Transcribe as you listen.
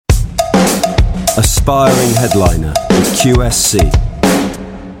Aspiring headliner with QSC.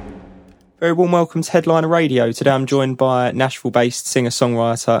 Very warm welcome to Headliner Radio. Today I'm joined by Nashville-based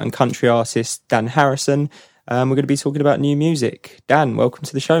singer-songwriter and country artist Dan Harrison. We're going to be talking about new music. Dan, welcome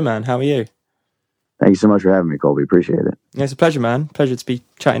to the show, man. How are you? Thank you so much for having me, Colby. Appreciate it. Yeah, it's a pleasure, man. Pleasure to be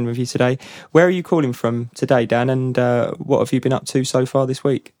chatting with you today. Where are you calling from today, Dan, and what have you been up to so far this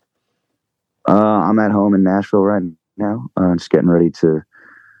week? I'm at home in Nashville right now, just getting ready to,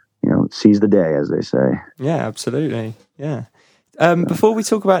 seize the day, as they say. Yeah, absolutely. Yeah. Before we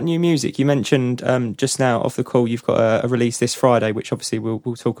talk about new music, you mentioned just now off the call you've got a release this Friday, which obviously we'll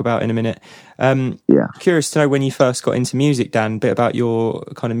talk about in a minute. Curious to know when you first got into music, Dan, a bit about your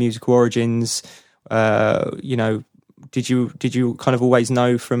kind of musical origins. Did you kind of always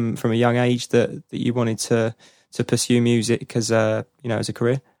know from a young age that you wanted to pursue music as a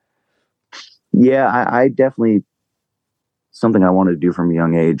career? Yeah, I definitely, something I wanted to do from a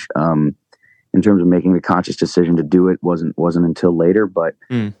young age. In terms of making the conscious decision to do it wasn't until later, but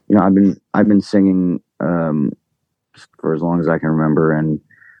I've been singing for as long as I can remember, and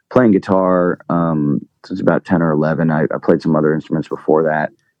playing guitar since about 10 or 11. I played some other instruments before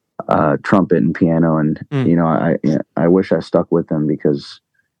that, trumpet and piano, and I wish I stuck with them because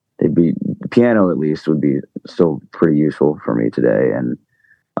the piano at least would be still pretty useful for me today. And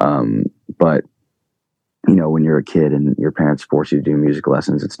but when you're a kid and your parents force you to do music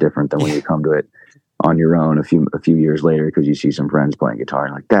lessons, it's different than when you come to it on your own a few years later because you see some friends playing guitar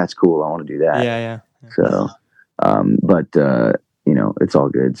and like, that's cool, I want to do that. Yeah. So, it's all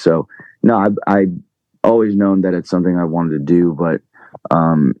good. So, no, I always known that it's something I wanted to do, but,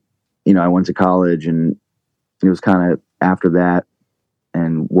 I went to college and it was kind of after that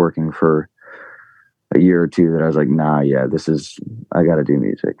and working for a year or two that I was like, I got to do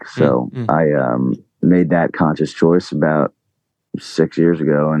music. So I made that conscious choice about 6 years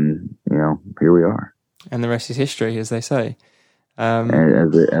ago, and here we are. And the rest is history, as they say. As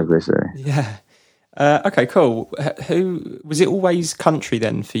they say. Yeah. Okay, cool. Who was it? Always country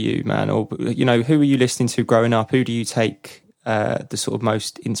then for you, man? Or who were you listening to growing up? Who do you take the sort of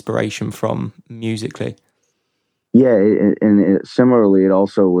most inspiration from musically? Yeah, similarly, it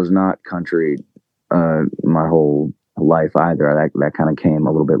also was not country my whole life either. That kind of came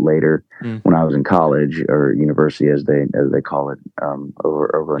a little bit later when I was in college or university, as they call it,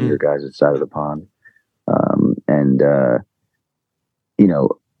 over on your guys' side of the pond.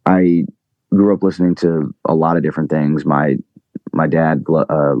 I grew up listening to a lot of different things. My dad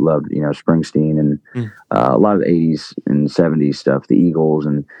loved Springsteen and a lot of the 80s and 70s stuff, the Eagles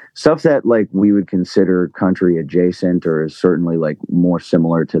and stuff that like we would consider country adjacent, or is certainly like more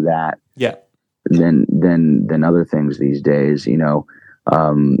similar to that. Yeah. than other things these days,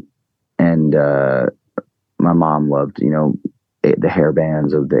 my mom loved, the hair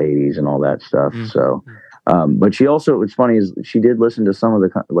bands of the 80s and all that stuff. So, but she also, what's funny is she did listen to some of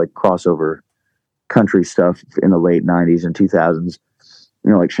the like crossover country stuff in the late 90s and 2000s,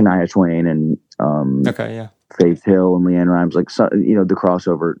 like Shania Twain and Faith Hill and Leanne Rimes, like, the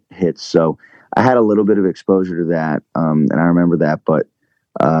crossover hits. So I had a little bit of exposure to that. And I remember that, but,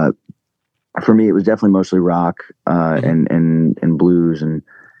 for me, it was definitely mostly rock and blues and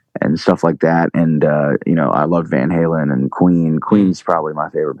stuff like that. And I loved Van Halen and Queen. Queen's probably my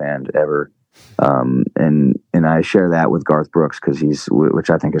favorite band ever. And I share that with Garth Brooks which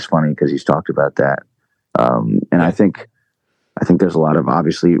I think is funny because he's talked about that. I think there's a lot of,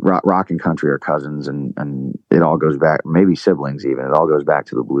 obviously, rock and country are cousins, and it all goes back, maybe siblings even. It all goes back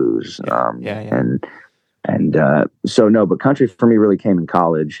to the blues. So no, but country for me really came in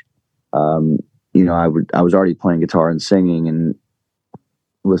college. I was already playing guitar and singing and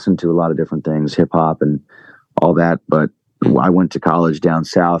listened to a lot of different things, hip hop and all that. But I went to college down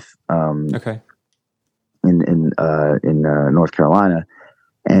south, in North Carolina,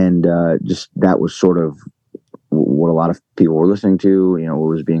 and just that was sort of what a lot of people were listening to. What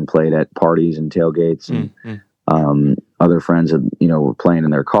was being played at parties and tailgates, and other friends were playing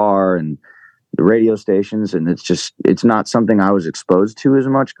in their car and the radio stations, and it's not something I was exposed to as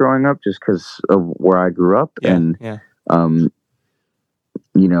much growing up just because of where I grew up.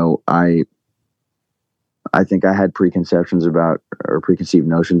 I think I had preconceived notions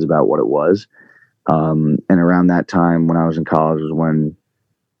about what it was. And around that time when I was in college was when,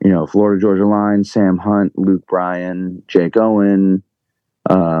 Florida Georgia Line, Sam Hunt, Luke Bryan, Jake Owen,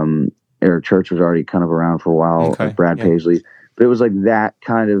 Eric Church was already kind of around for a while, Brad Paisley. But it was like that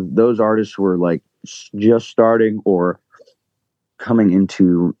kind of, those artists were like just starting or coming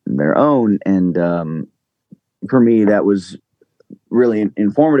into their own. And for me, that was really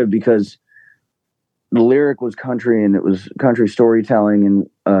informative because the lyric was country and it was country storytelling.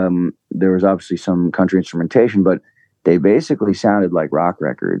 And there was obviously some country instrumentation, but they basically sounded like rock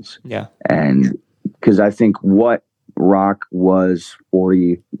records. Yeah. And because I think what rock was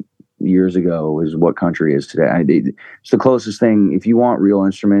 40 years ago is what country is today. It's the closest thing. If you want real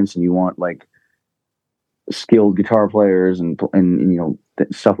instruments and you want like skilled guitar players and you know,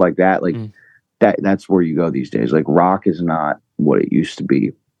 stuff like that, like that's where you go these days. Like rock is not what it used to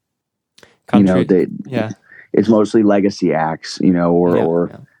be. Country, you know, it's mostly legacy acts, you know, or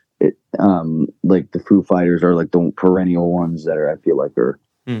it, like the Foo Fighters are like the perennial ones that I feel like are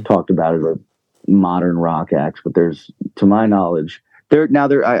talked about as a modern rock acts. But there's, to my knowledge,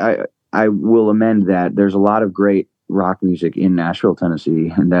 I will amend that there's a lot of great rock music in Nashville,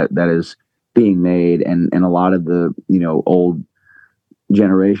 Tennessee, and that is being made, and a lot of the, you know, old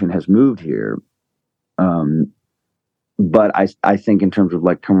generation has moved here. But I think in terms of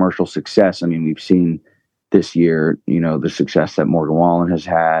like commercial success, I mean, we've seen this year, you know, the success that Morgan Wallen has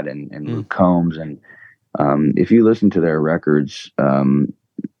had and Luke Combs. And if you listen to their records, some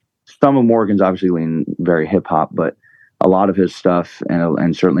of Morgan's obviously lean very hip hop, but a lot of his stuff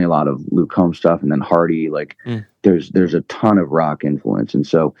and certainly a lot of Luke Combs stuff, and then Hardy, like there's a ton of rock influence. And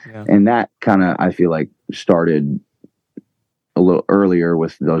so, and that kind of, I feel like started a little earlier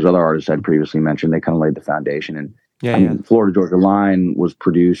with those other artists I'd previously mentioned. They kind of laid the foundation. And I mean, Florida Georgia Line was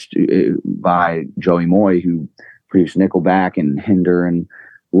produced by Joey Moy, who produced Nickelback and Hinder and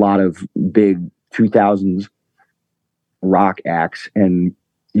a lot of big 2000s rock acts. And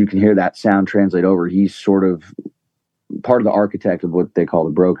you can hear that sound translate over. He's sort of part of the architect of what they call the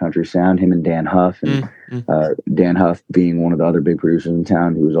bro country sound, him and Dan Huff. And Dan Huff being one of the other big producers in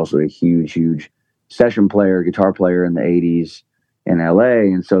town, who was also a huge session player, guitar player in the 80s in LA.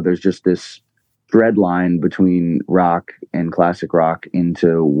 And so there's just this thread line between rock and classic rock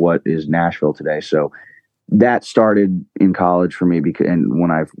into what is Nashville today. So that started in college for me, because, and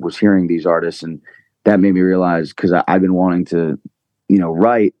when I was hearing these artists, and that made me realize, because I've been wanting to, you know,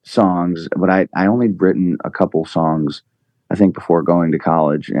 write songs, but I only written a couple songs, I think, before going to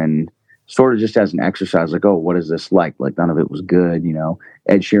college, and sort of just as an exercise, like, oh, what is this like? Like, none of it was good, you know.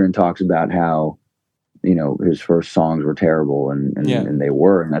 Ed Sheeran talks about how, you know, his first songs were terrible, and they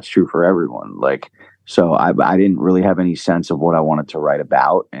were, and that's true for everyone. Like, so I didn't really have any sense of what I wanted to write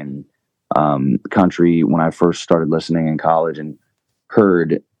about. And country, when I first started listening in college and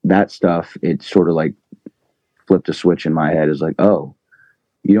heard that stuff, it sort of like flipped a switch in my head. It's like, oh,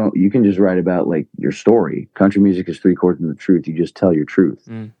 you can just write about like your story. Country music is 3 quarters of the truth. You just tell your truth.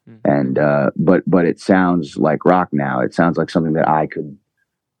 And but it sounds like rock now. It sounds like something that I could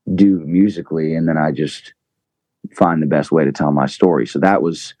do musically, and then I just find the best way to tell my story. So that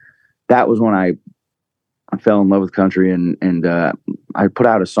was when I fell in love with country, and I put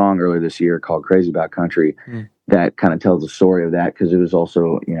out a song earlier this year called Crazy About Country that kind of tells the story of that, because it was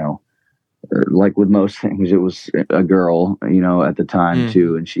also, you know, like with most things, it was a girl, you know, at the time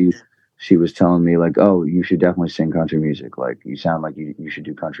too, and she was telling me like, oh, you should definitely sing country music, like you sound like you should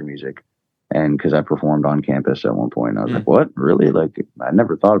do country music. And because I performed on campus at one point, I was like, what, really? Like, I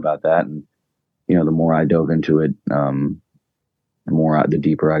never thought about that. And, you know, the more I dove into it, the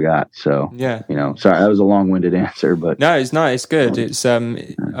deeper I got. So, you know, sorry, that was a long-winded answer, but no, it's good. It's, I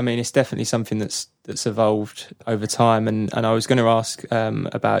mean, it's definitely something that's evolved over time. And I was going to ask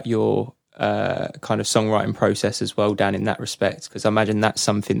about your kind of songwriting process as well, Dan, in that respect, because I imagine that's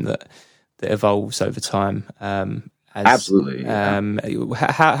something that evolves over time. Absolutely.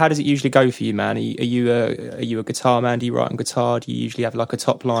 How does it usually go for you, man? Are you a guitar man? Do you write on guitar? Do you usually have like a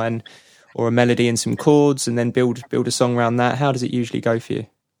top line or a melody and some chords, and then build a song around that? How does it usually go for you?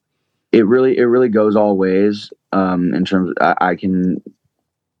 It really goes all ways. In terms of, I can,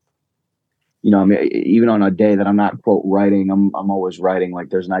 you know, I mean, even on a day that I'm not quote writing, I'm always writing. Like,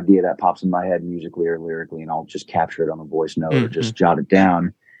 there's an idea that pops in my head musically or lyrically, and I'll just capture it on a voice note or just jot it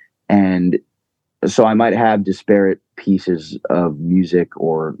down. And so I might have disparate pieces of music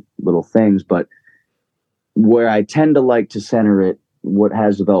or little things, but where I tend to like to center it, what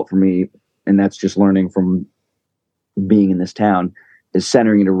has developed for me, and that's just learning from being in this town, is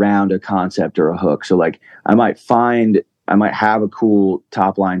centering it around a concept or a hook. So like, I might have a cool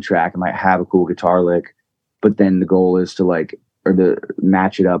top line track, I might have a cool guitar lick, but then the goal is to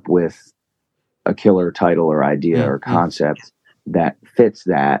match it up with a killer title or idea or concept that fits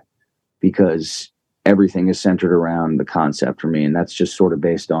that, because everything is centered around the concept for me. And that's just sort of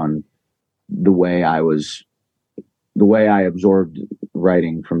based on the way I absorbed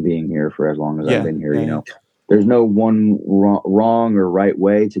writing from being here for as long as I've been here. You know, there's no one wrong or right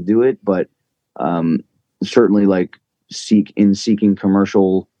way to do it, but certainly like seeking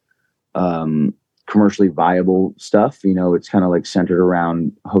commercial commercially viable stuff. It's kind of like centered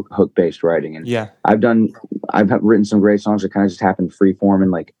around hook based writing. And yeah, I've written some great songs that kind of just happened free form and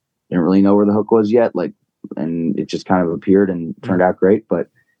like didn't really know where the hook was yet, like, and it just kind of appeared and turned out great. But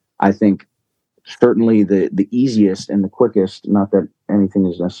I think certainly the easiest and the quickest, not that anything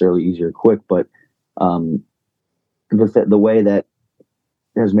is necessarily easy or quick, but the way that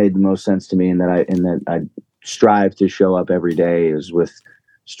has made the most sense to me and that I strive to show up every day is with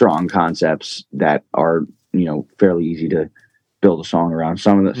strong concepts that are, fairly easy to build a song around.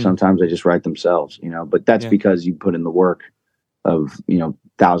 Sometimes they just write themselves, but that's because you put in the work of,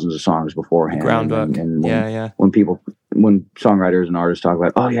 thousands of songs beforehand. Groundwork. And when songwriters and artists talk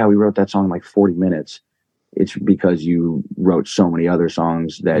about, oh yeah, we wrote that song in like 40 minutes. It's because you wrote so many other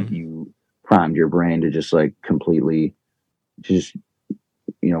songs that you primed your brain to just like completely just,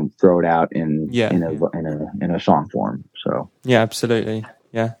 throw it out in a song form. So yeah, absolutely.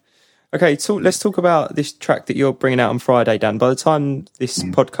 Yeah. Okay, so let's talk about this track that you're bringing out on Friday, Dan. By the time this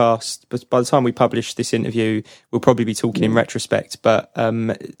podcast, by the time we publish this interview, we'll probably be talking in retrospect. But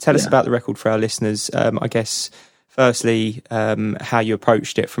tell us about the record for our listeners. I guess, firstly, how you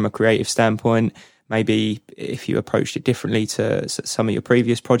approached it from a creative standpoint, maybe if you approached it differently to some of your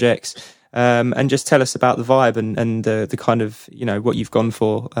previous projects, and just tell us about the vibe and the kind of, what you've gone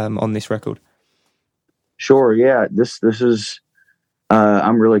for on this record. Sure, yeah. This is...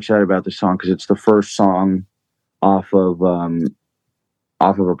 I'm really excited about this song because it's the first song off of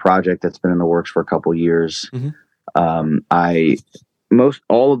a project that's been in the works for a couple years. All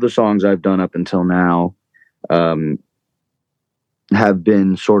of the songs I've done up until now have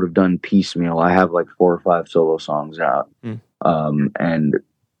been sort of done piecemeal. I have like 4 or 5 solo songs out, and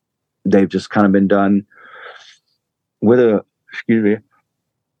they've just kind of been done with a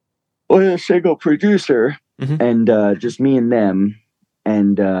single producer and just me and them.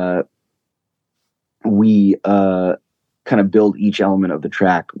 And we kind of build each element of the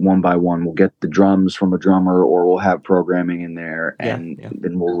track one by one. We'll get the drums from a drummer, or we'll have programming in there, and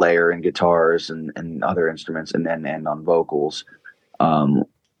then we'll layer in guitars and other instruments, and then end on vocals, and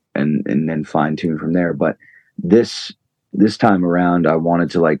then fine tune from there. But this time around, I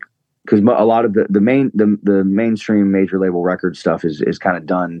wanted to because a lot of the mainstream major label record stuff is kind of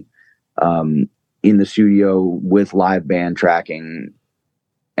done in the studio with live band tracking.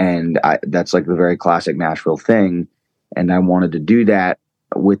 And that's like the very classic Nashville thing. And I wanted to do that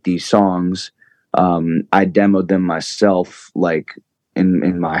with these songs. I demoed them myself, like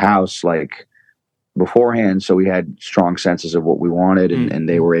in my house, like beforehand. So we had strong senses of what we wanted, and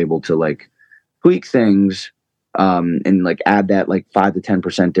they were able to like tweak things, and like add that like 5 to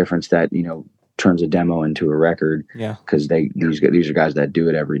 10% difference that, turns a demo into a record. Yeah. Cause these are guys that do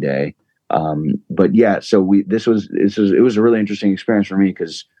it every day. But yeah, so it was a really interesting experience for me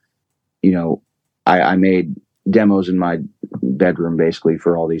because, I made demos in my bedroom basically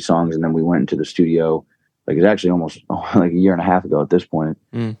for all these songs. And then we went into the studio, like it's actually almost like a year and a half ago at this point.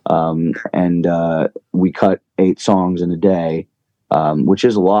 And we cut 8 songs in a day, which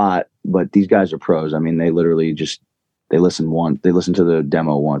is a lot, but these guys are pros. I mean, they literally they listen to the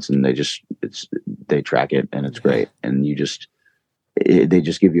demo once and they track it and it's great. And they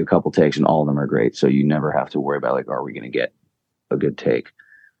just give you a couple takes and all of them are great. So you never have to worry about like, are we going to get a good take?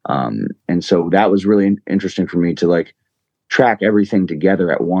 And so that was really interesting for me to like track everything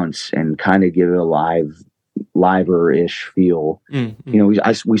together at once and kind of give it a liver-ish feel.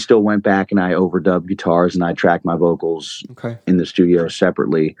 We still went back and I overdubbed guitars and I tracked my vocals in the studio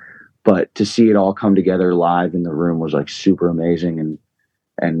separately, but to see it all come together live in the room was like super amazing.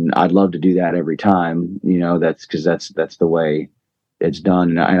 And I'd love to do that every time, that's the way it's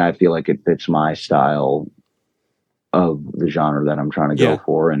done, and I feel like it fits my style of the genre that I'm trying to go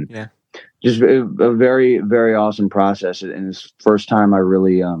for, and just a very, very awesome process. And it's the first time I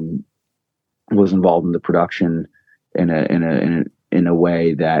really was involved in the production in a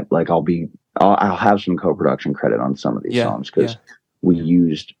way that like I'll have some co-production credit on some of these songs because we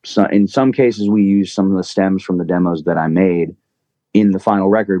used in some cases we used some of the stems from the demos that I made in the final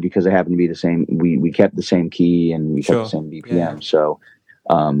record because they happen to be the same. We kept the same key and we kept the same BPM. Yeah. So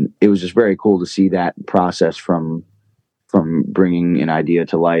it was just very cool to see that process from bringing an idea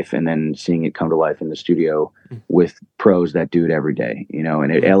to life and then seeing it come to life in the studio with pros that do it every day,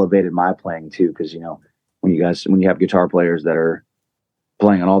 and it elevated my playing too. Because, when you have guitar players that are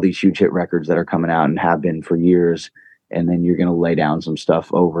playing on all these huge hit records that are coming out and have been for years, and then you're going to lay down some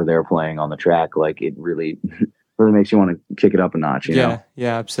stuff over their playing on the track, like it really makes you want to kick it up a notch, you know?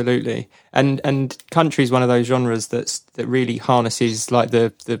 Yeah, absolutely. And country is one of those genres that really harnesses like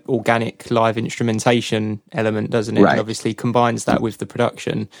the organic live instrumentation element, doesn't it? Right. And obviously combines that with the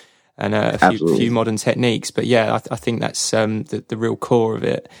production. and a few modern techniques. But yeah, I think that's the real core of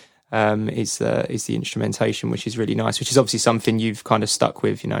it. Is the instrumentation, which is really nice, which is obviously something you've kind of stuck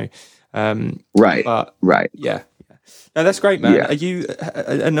with, Right. But right. Yeah. No, that's great, man. Yeah. Are you,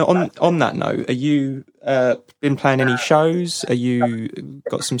 and on that note, are you been playing any shows? Are you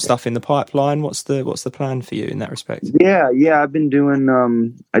got some stuff in the pipeline? What's the plan for you in that respect? Yeah. I've been doing.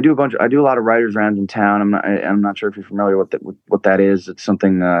 I do a lot of writers' rounds in town. I'm not sure if you're familiar with what that is. It's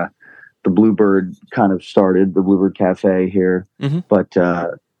something the Bluebird kind of started, the Bluebird Cafe here, Mm-hmm. but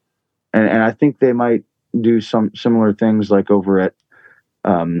and I think they might do some similar things like over at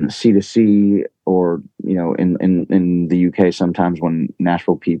C2C, or in the UK sometimes when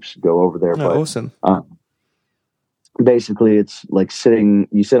Nashville peeps go over there. Oh, but awesome. Basically it's like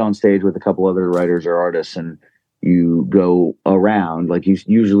you sit on stage with a couple other writers or artists, and you go around, like you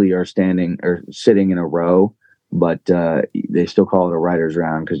usually are standing or sitting in a row, but they still call it a writer's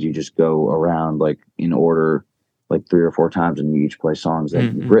round because you just go around like in order, like 3 or 4 times, and you each play songs that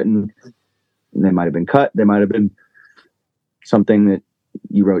you've written. They might have been cut, they might have been something that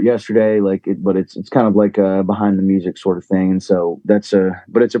you wrote yesterday, but it's kind of like a behind the music sort of thing. And so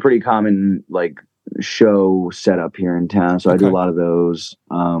but it's a pretty common like show setup here in town. So okay. I do a lot of those.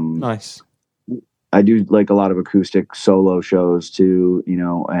 Nice. I do like a lot of acoustic solo shows too,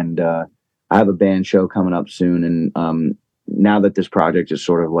 and I have a band show coming up soon. And now that this project is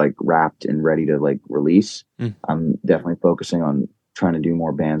sort of like wrapped and ready to like release, I'm definitely focusing on trying to do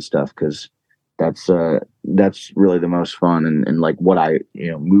more band stuff, because that's really the most fun and like what I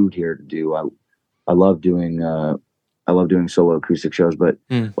moved here to do. I love doing solo acoustic shows, but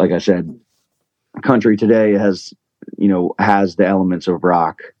like I said, country today has the elements of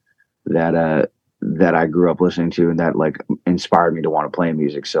rock that I grew up listening to, and that like inspired me to want to play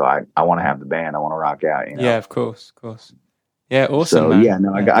music. So I want to have the band, I want to rock out. Yeah, of course. Yeah, awesome. So man. Yeah,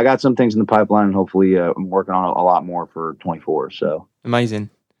 no, yeah. I got some things in the pipeline, and hopefully I'm working on a lot more for 24. So amazing.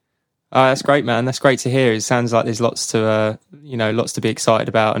 Oh, that's great, man. That's great to hear. It sounds like there's lots to be excited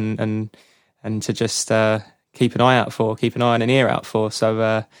about, and to just keep an eye and an ear out for.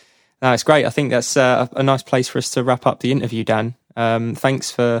 So no, it's great. I think that's a nice place for us to wrap up the interview, Dan. Thanks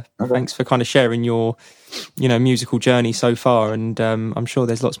for kind of sharing your musical journey so far, and I'm sure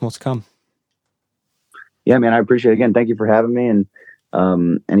there's lots more to come. Yeah, man, I appreciate it. Again, thank you for having me. And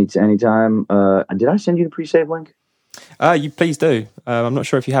anytime. Did I send you the pre-save link? You please do. I'm not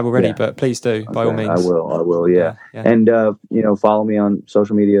sure if you have already, but please do, by all means. I will. Yeah. And follow me on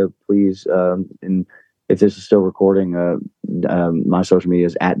social media, please. And if this is still recording, my social media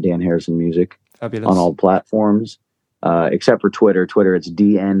is at Dan Harrison Music. Fabulous. On all platforms, except for Twitter. Twitter, it's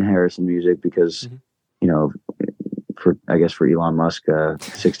DN Harrison Music, because for Elon Musk,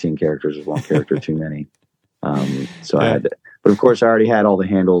 16 characters is one character too many. So I had to, but of course I already had all the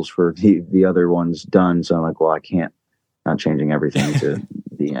handles for the other ones done. So I'm like, well, I can't, not changing everything to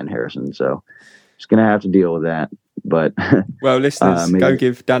DN Harrison. So just going to have to deal with that. But well, listeners, go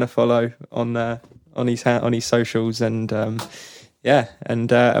give Dan a follow on his socials, and we'll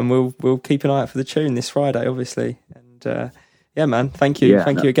keep an eye out for the tune this Friday, obviously. And yeah, man, thank you.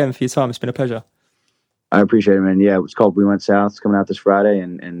 Thank you again for your time. It's been a pleasure. I appreciate it, man. Yeah, it's called We Went South. It's coming out this Friday,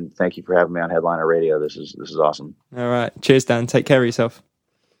 and thank you for having me on Headliner Radio. This is awesome. All right. Cheers, Dan. Take care of yourself.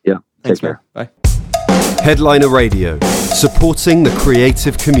 Yeah. Thanks, take care. Man. Bye. Headliner Radio, supporting the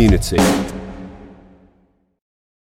creative community.